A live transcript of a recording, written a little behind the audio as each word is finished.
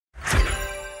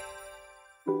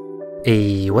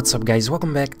Hey, what's up guys?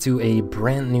 Welcome back to a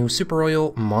brand new Super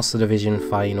Royal Master Division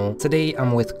final. Today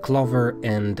I'm with Clover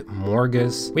and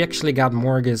Morgus. We actually got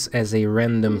Morgus as a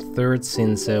random third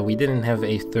since we didn't have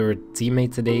a third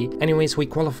teammate today. Anyways, we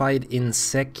qualified in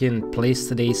second place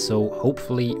today, so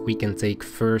hopefully we can take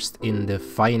first in the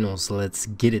finals. Let's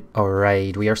get it.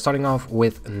 Alright, we are starting off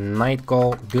with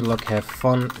Nightcall. Good luck, have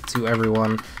fun to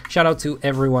everyone. Shout out to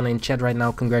everyone in chat right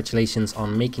now. Congratulations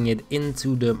on making it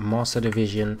into the Master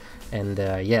Division. And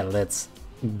yeah, let's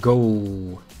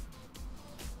go.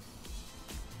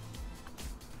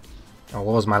 Oh,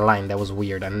 what was my line? That was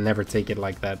weird. I never take it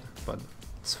like that, but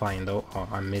it's fine though. Oh,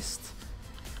 I missed.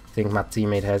 I think my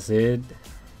teammate has it.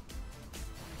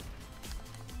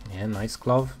 Yeah, nice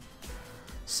glove.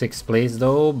 6th place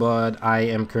though, but I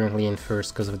am currently in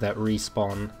first because of that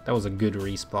respawn. That was a good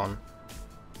respawn.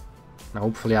 Now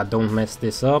hopefully I don't mess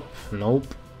this up.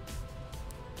 Nope.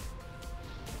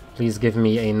 Please give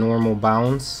me a normal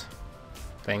bounce.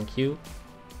 Thank you.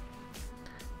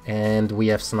 And we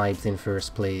have sniped in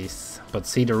first place. But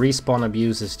see, the respawn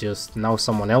abuse is just now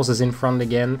someone else is in front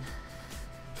again.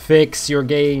 Fix your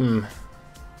game.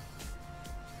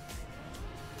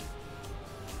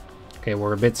 Okay,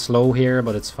 we're a bit slow here,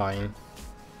 but it's fine.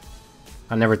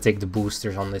 I never take the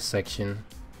boosters on this section.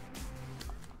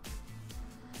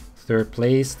 3rd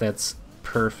place, that's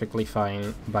perfectly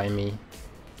fine by me.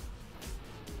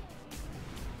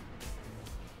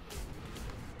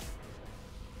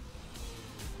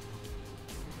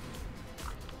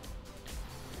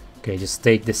 Okay, just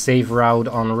take the safe route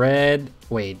on red.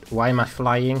 Wait, why am I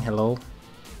flying? Hello?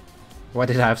 Why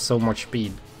did I have so much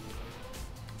speed?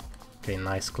 Okay,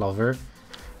 nice Clover.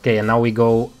 Okay, and now we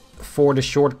go for the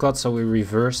shortcut, so we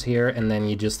reverse here, and then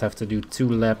you just have to do 2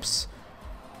 laps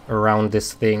around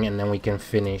this thing, and then we can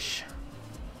finish.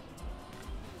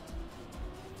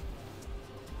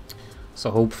 So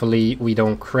hopefully we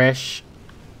don't crash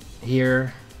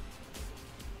here.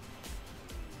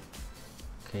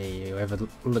 Okay, you have a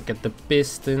look at the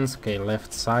pistons. Okay,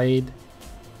 left side.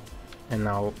 And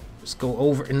now just go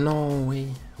over. No way.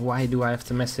 Why do I have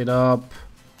to mess it up?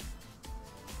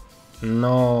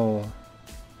 No.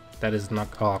 That is not...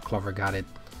 Oh, Clover got it.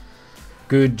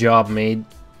 Good job, mate.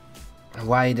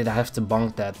 Why did I have to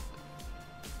bonk that?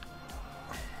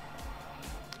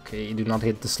 Okay, do not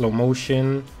hit the slow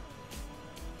motion.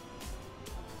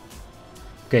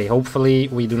 Okay, hopefully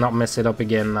we do not mess it up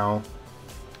again now.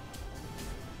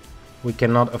 We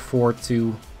cannot afford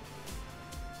to.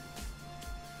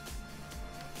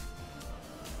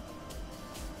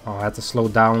 Oh, I had to slow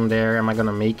down there. Am I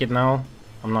gonna make it now?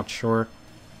 I'm not sure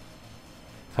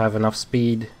if I have enough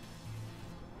speed.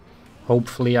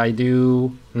 Hopefully I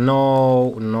do.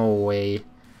 No, no way.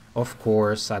 Of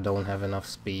course I don't have enough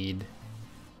speed.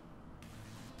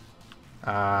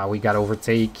 We got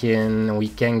overtaken. We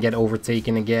can get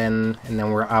overtaken again, and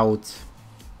then we're out.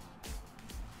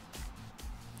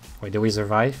 Wait, did we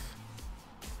survive?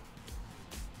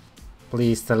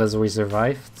 Please tell us we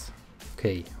survived.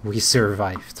 Okay, we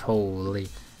survived. Holy.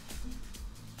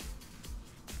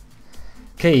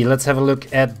 Okay, let's have a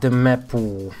look at the map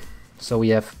pool. So we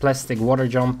have plastic water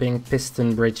jumping,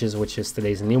 piston bridges, which is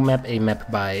today's new map, a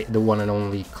map by the one and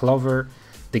only Clover.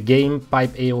 The game,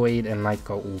 pipe 808, and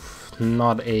Nightcall. Oof,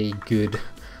 not a good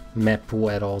map pool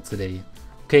at all today.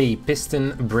 Okay,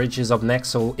 piston bridge is up next.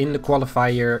 So in the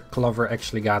qualifier, Clover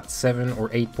actually got 7 or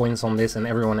 8 points on this, and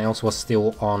everyone else was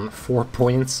still on 4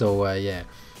 points. So yeah,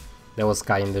 that was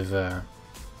kind of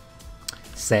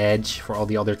sad for all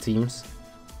the other teams.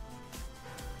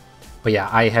 But yeah,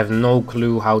 I have no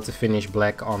clue how to finish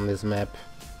black on this map.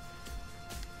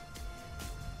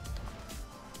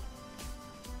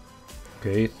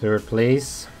 Okay, 3rd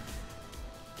place.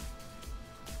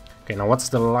 Okay, now what's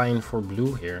the line for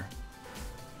blue here?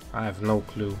 I have no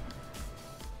clue.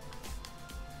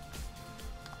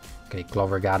 Okay,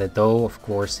 Clover got it though. Of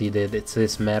course he did. It's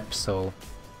his map, so...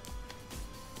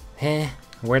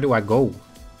 Where do I go?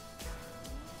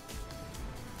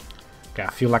 Okay, I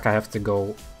feel like I have to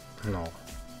go... No.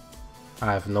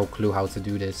 I have no clue how to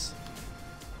do this.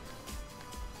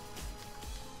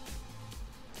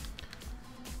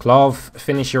 Clove,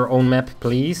 finish your own map,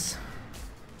 please.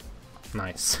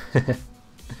 Nice.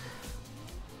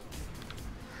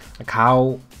 Like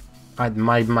how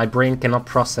my brain cannot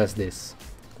process this.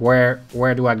 Where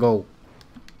do I go?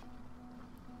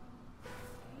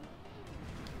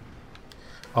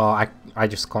 Oh, I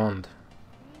just can't.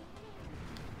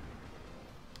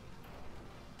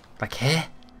 Like,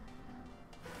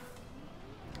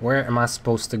 where am I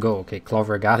supposed to go? Okay,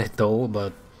 Clover got it though,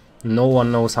 but no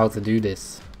one knows how to do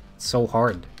this. It's so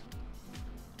hard.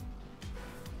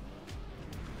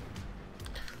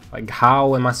 Like,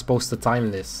 how am I supposed to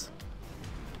time this?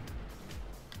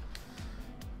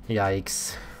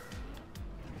 Yikes.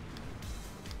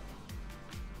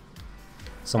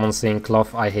 Someone's saying, Clough,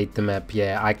 I hate the map.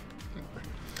 Yeah,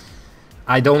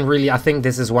 I don't really... I think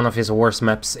this is one of his worst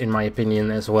maps, in my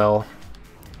opinion, as well.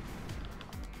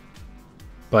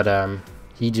 But,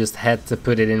 he just had to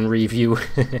put it in review.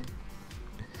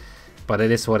 But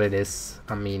it is what it is.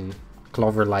 I mean,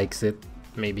 Clover likes it.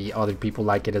 Maybe other people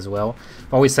like it as well.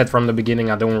 I've always said from the beginning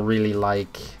I don't really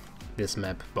like this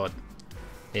map, but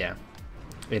yeah,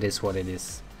 it is what it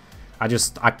is. I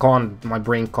can't, my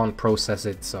brain can't process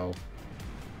it, so.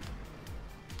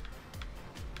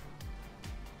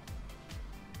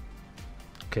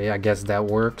 Okay, I guess that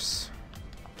works.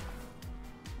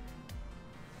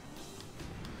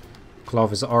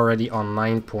 Clove is already on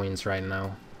 9 points right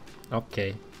now.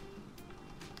 Okay.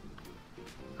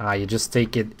 You just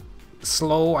take it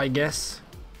slow, I guess.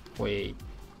 Wait.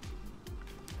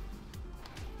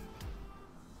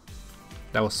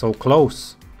 That was so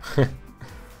close.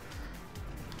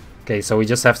 Okay, so we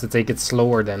just have to take it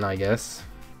slower then, I guess.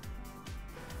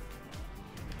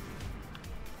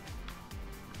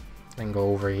 Then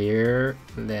go over here.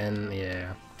 Then,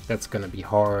 yeah, that's gonna be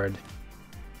hard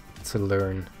to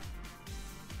learn.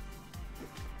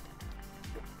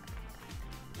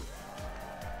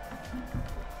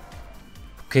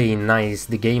 Okay, nice.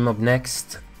 The game up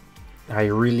next. I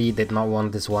really did not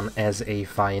want this one as a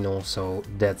final, so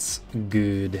that's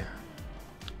good.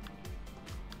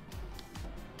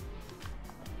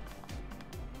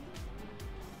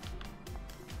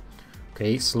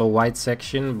 Okay, slow white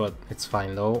section, but it's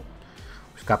fine though.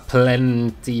 We've got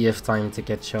plenty of time to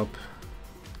catch up.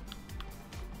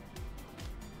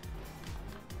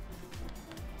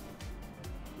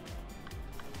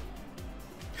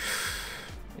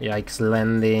 Yikes,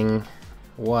 landing.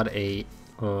 What a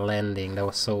landing. That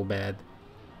was so bad.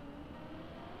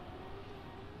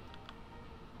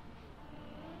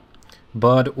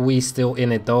 But we still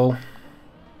in it though.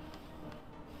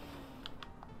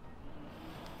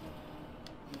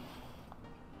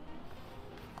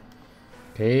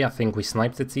 Okay, I think we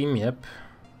sniped the team, yep.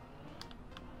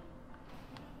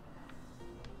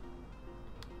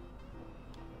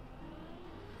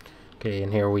 Okay,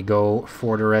 and here we go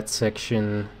for the red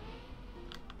section.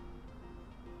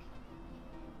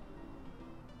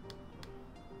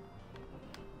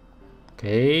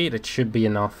 Okay, that should be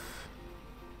enough.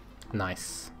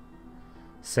 Nice.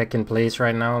 Second place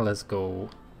right now, let's go.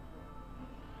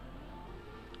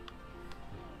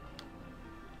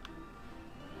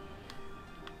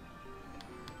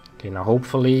 Okay, now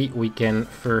hopefully we can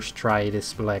first try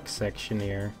this black section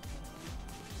here.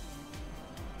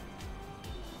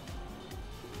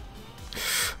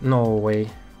 No way.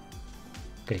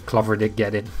 Okay, Clover did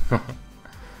get it.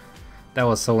 That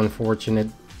was so unfortunate.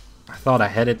 I thought I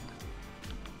had it.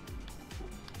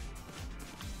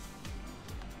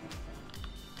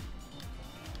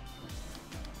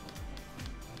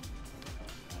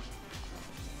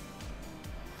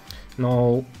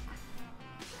 No.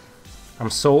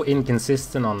 I'm so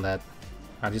inconsistent on that.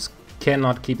 I just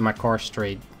cannot keep my car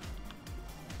straight.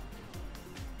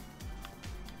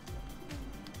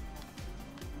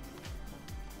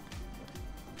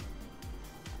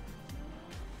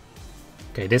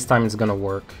 Okay, this time it's gonna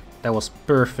work. That was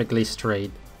perfectly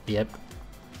straight. Yep.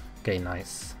 Okay,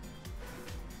 nice.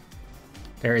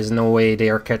 There is no way they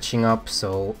are catching up,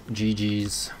 so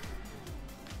GG's.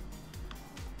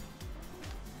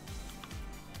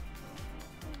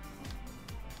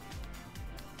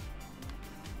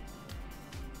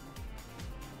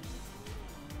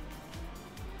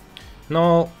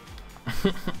 No.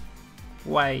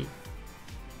 Why?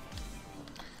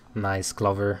 Nice,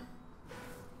 Clover.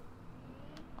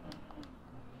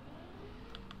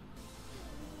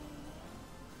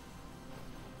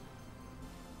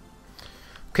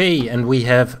 Okay, and we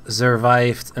have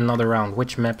survived another round.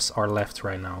 Which maps are left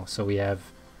right now? So we have,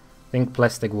 I think,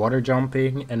 plastic water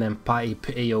jumping and then pipe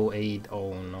AO8.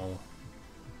 Oh no.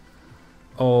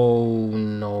 Oh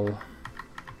no.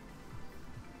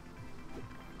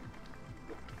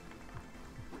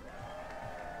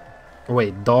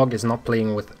 Wait, Dog is not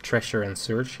playing with Treasure and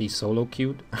Search. He's solo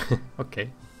queued.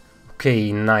 Okay.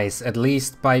 Okay, nice. At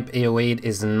least Pipe AO8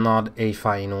 is not a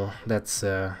final. That's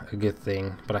a good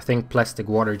thing. But I think Plastic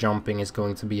Water Jumping is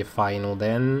going to be a final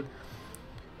then.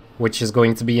 Which is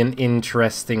going to be an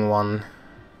interesting one.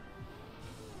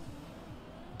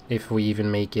 If we even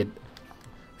make it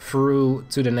through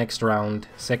to the next round.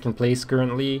 Second place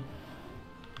currently.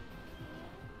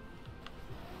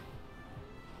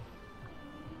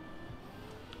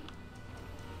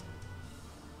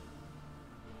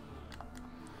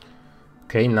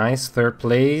 Okay, nice. Third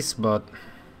place, but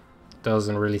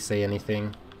doesn't really say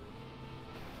anything.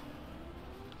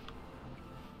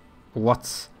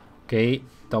 What? Okay,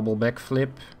 double backflip.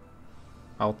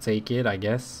 I'll take it, I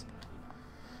guess.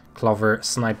 Clover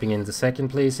sniping into second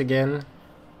place again.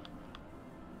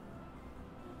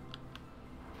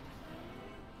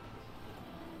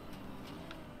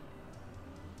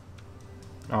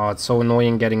 Oh, it's so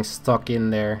annoying getting stuck in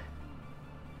there.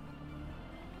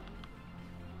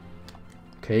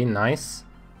 Okay, nice.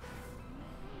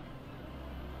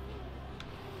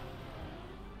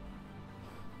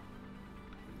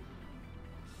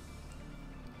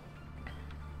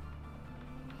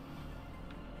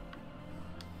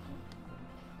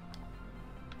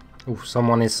 Ooh,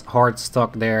 someone is hard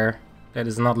stuck there. That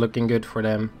is not looking good for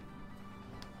them.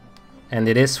 And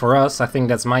it is for us. I think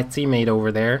that's my teammate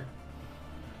over there.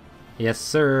 Yes,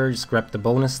 sir. Just grab the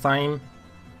bonus time.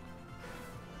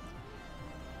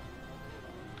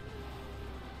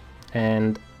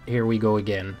 And here we go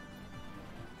again.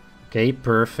 Okay,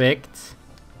 perfect.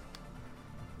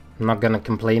 I'm not gonna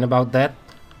complain about that.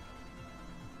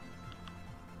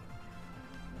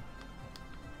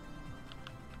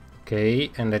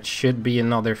 Okay, and that should be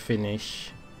another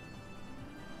finish.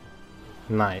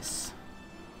 Nice.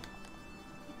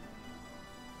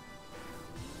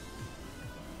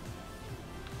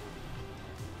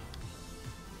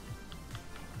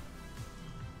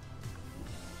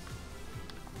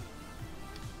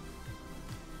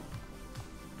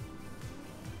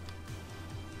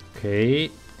 Okay,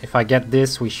 if I get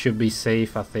this, we should be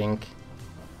safe, I think.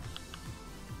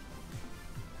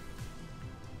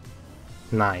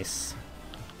 Nice.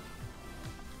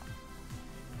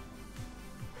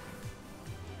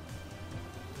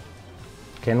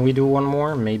 Can we do one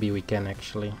more? Maybe we can,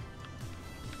 actually.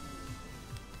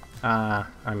 Ah,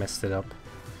 I messed it up.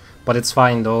 But it's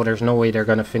fine, though. There's no way they're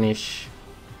gonna finish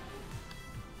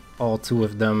all two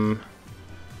of them.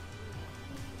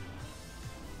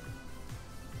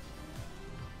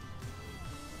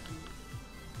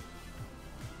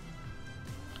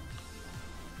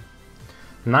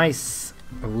 Nice.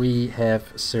 We have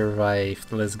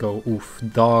survived. Let's go. Oof.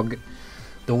 Dog.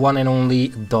 The one and only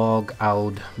dog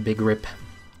out. Big rip.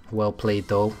 Well played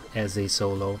though, as a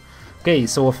solo. Okay,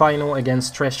 so a final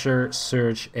against Treasure,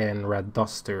 Surge and Red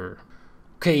Duster.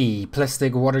 Okay,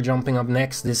 Plastic water jumping up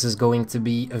next. This is going to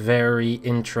be very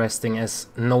interesting as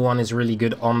no one is really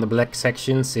good on the black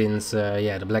section since,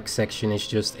 yeah, the black section is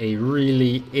just a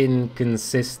really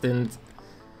inconsistent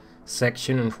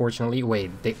section, unfortunately.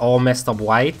 Wait, they all messed up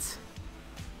white?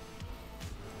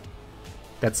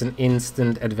 That's an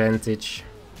instant advantage.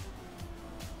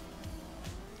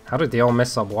 How did they all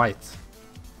mess up white?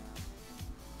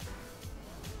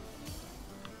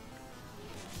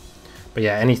 But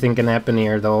yeah, anything can happen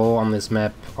here though on this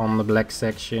map, on the black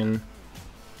section.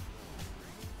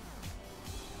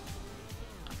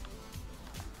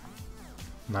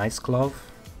 Nice glove.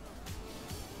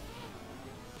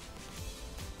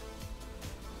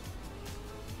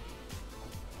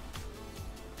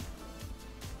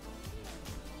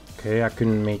 Okay, I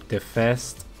couldn't make the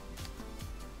fast.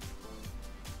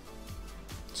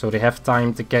 So they have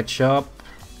time to catch up,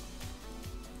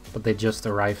 but they just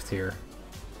arrived here.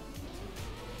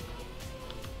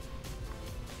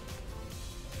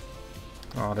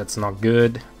 Oh, that's not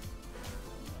good.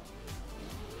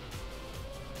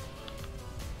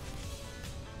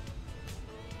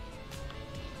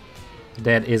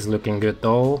 That is looking good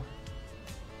though.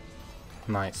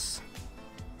 Nice.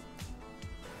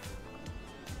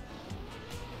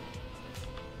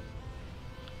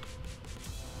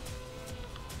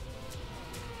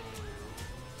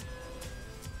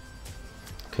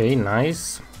 Okay,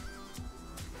 nice.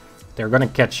 They're gonna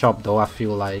catch up though, I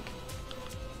feel like.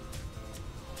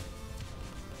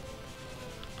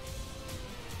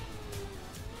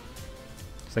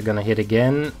 Is that gonna hit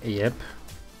again? Yep.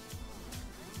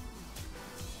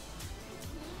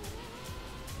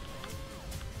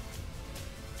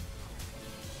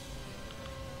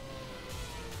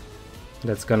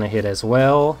 That's gonna hit as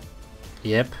well.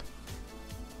 Yep.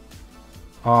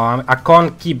 Oh, I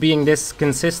can't keep being this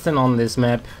consistent on this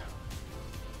map.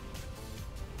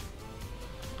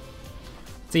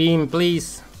 Team,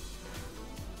 please.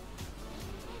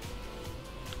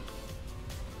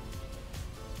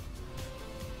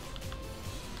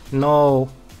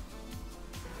 No.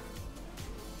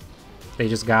 They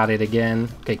just got it again.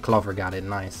 Okay, Clover got it.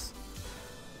 Nice.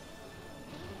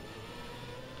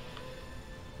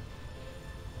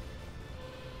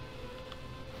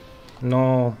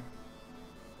 No.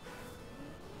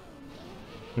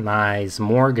 Nice,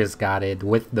 Morgus got it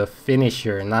with the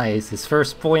finisher. Nice, his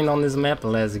first point on this map,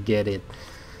 let's get it.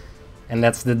 And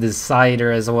that's the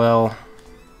decider as well.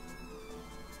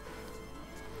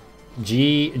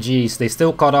 GG's, they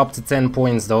still caught up to 10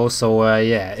 points though, so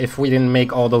yeah, if we didn't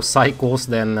make all those cycles,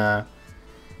 then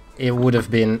it would have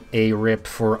been a rip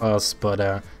for us,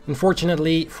 but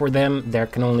unfortunately for them, there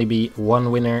can only be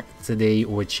one winner today,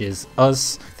 which is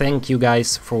us. Thank you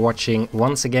guys for watching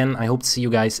once again. I hope to see you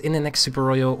guys in the next Super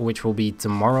Royal, which will be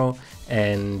tomorrow.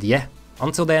 And yeah,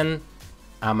 until then,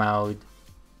 I'm out.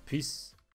 Peace.